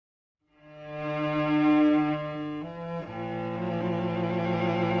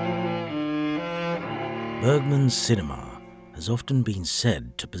Bergman's cinema has often been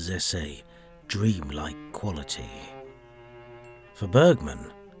said to possess a dreamlike quality. For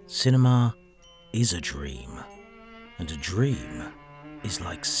Bergman, cinema is a dream, and a dream is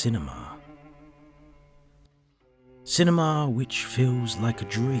like cinema. Cinema which feels like a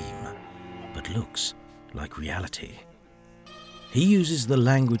dream, but looks like reality. He uses the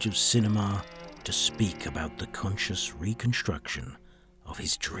language of cinema to speak about the conscious reconstruction of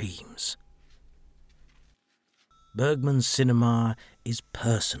his dreams. Bergman's cinema is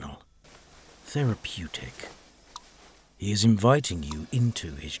personal, therapeutic. He is inviting you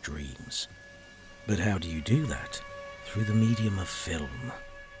into his dreams. But how do you do that? Through the medium of film.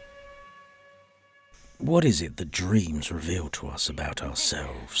 What is it that dreams reveal to us about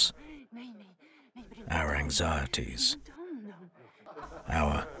ourselves? Our anxieties,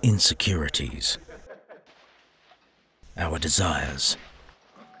 our insecurities, our desires,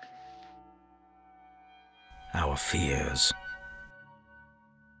 our fears.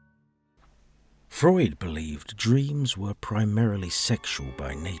 Freud believed dreams were primarily sexual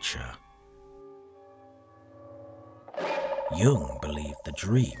by nature. Jung believed the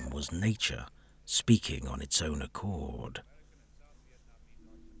dream was nature speaking on its own accord.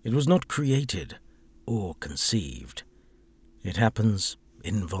 It was not created or conceived. It happens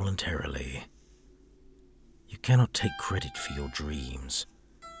involuntarily. You cannot take credit for your dreams.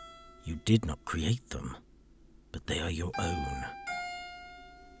 You did not create them, but they are your own.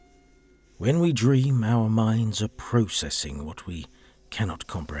 When we dream, our minds are processing what we cannot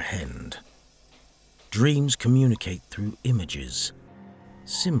comprehend. Dreams communicate through images,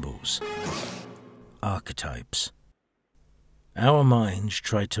 symbols, archetypes. Our minds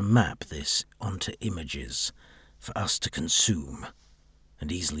try to map this onto images for us to consume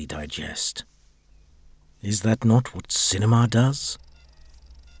and easily digest. Is that not what cinema does?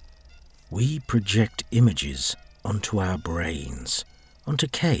 We project images onto our brains, onto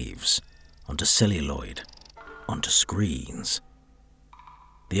caves, onto celluloid, onto screens.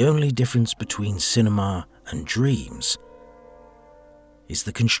 The only difference between cinema and dreams is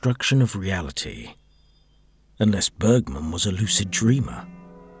the construction of reality, unless Bergman was a lucid dreamer.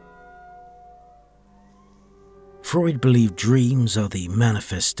 Freud believed dreams are the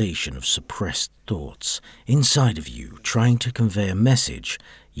manifestation of suppressed thoughts inside of you trying to convey a message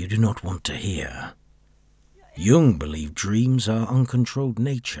you do not want to hear. Jung believed dreams are uncontrolled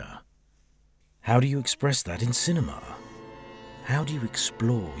nature. How do you express that in cinema? How do you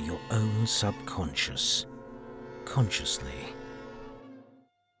explore your own subconscious, consciously?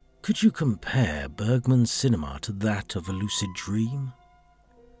 Could you compare Bergman's cinema to that of a lucid dream?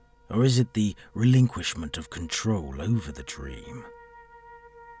 Or is it the relinquishment of control over the dream?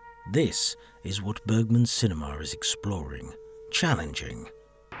 This is what Bergman's cinema is exploring, challenging.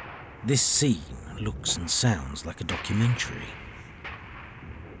 This scene looks and sounds like a documentary.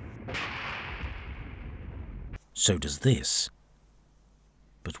 So does this.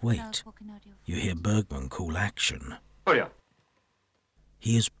 But wait, you hear Bergman call action. Oh yeah.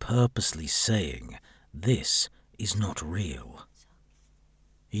 He is purposely saying this is not real.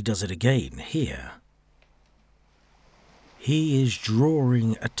 He does it again here. He is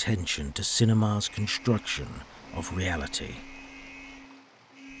drawing attention to cinema's construction of reality.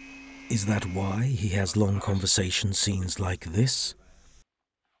 Is that why he has long conversation scenes like this?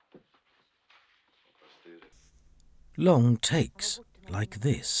 Long takes like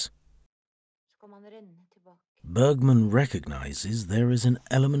this. Bergman recognizes there is an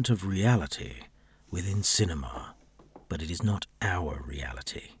element of reality within cinema, but it is not our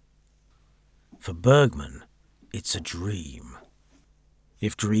reality. For Bergman, it's a dream.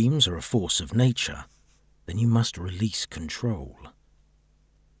 If dreams are a force of nature, then you must release control.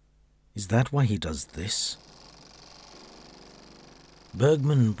 Is that why he does this?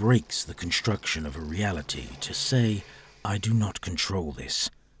 Bergman breaks the construction of a reality to say, I do not control this,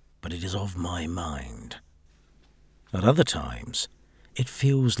 but it is of my mind. At other times, it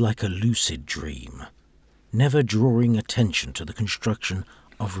feels like a lucid dream, never drawing attention to the construction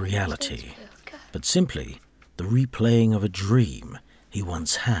of reality, but simply the replaying of a dream he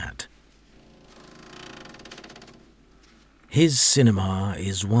once had. His cinema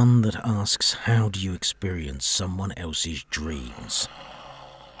is one that asks, how do you experience someone else's dreams?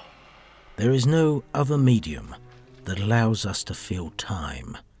 There is no other medium that allows us to feel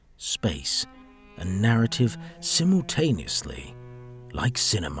time, space, and narrative simultaneously, like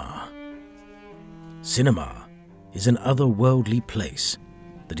cinema. Cinema is an otherworldly place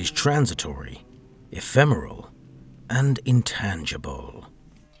that is transitory, ephemeral, and intangible,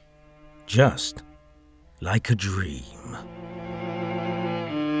 just like a dream.